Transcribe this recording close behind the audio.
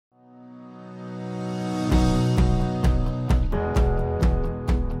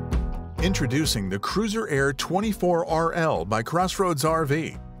Introducing the Cruiser Aire 24RL by CrossRoads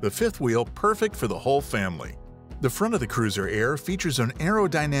RV, the fifth wheel perfect for the whole family. The front of the Cruiser Aire features an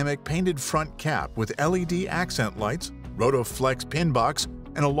aerodynamic painted front cap with LED accent lights, Rotoflex pin box,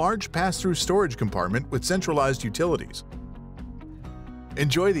 and a large pass-through storage compartment with centralized utilities.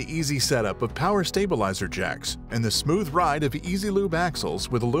 Enjoy the easy setup of power stabilizer jacks and the smooth ride of Easy Lube axles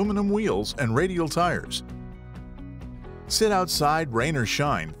with aluminum wheels and radial tires. Sit outside, rain or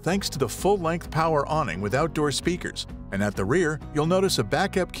shine, thanks to the full-length power awning with outdoor speakers, and at the rear, you'll notice a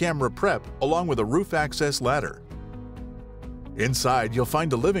backup camera prep along with a roof access ladder. Inside, you'll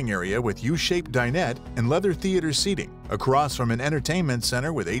find a living area with U-shaped dinette and leather theater seating, across from an entertainment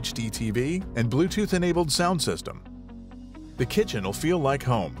center with HD TV and Bluetooth-enabled sound system. The kitchen will feel like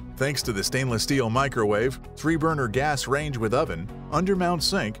home, thanks to the stainless steel microwave, 3-burner gas range with oven, undermount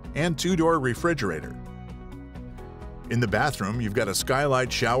sink, and 2-door refrigerator. In the bathroom, you've got a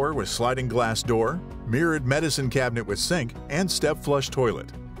skylight shower with sliding glass door, mirrored medicine cabinet with sink, and step flush toilet.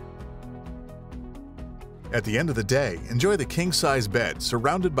 At the end of the day, enjoy the king-size bed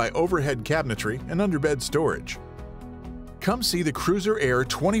surrounded by overhead cabinetry and underbed storage. Come see the Cruiser Aire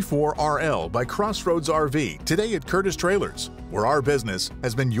 24RL by CrossRoads RV today at Curtis Trailers, where our business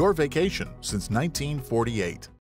has been your vacation since 1948.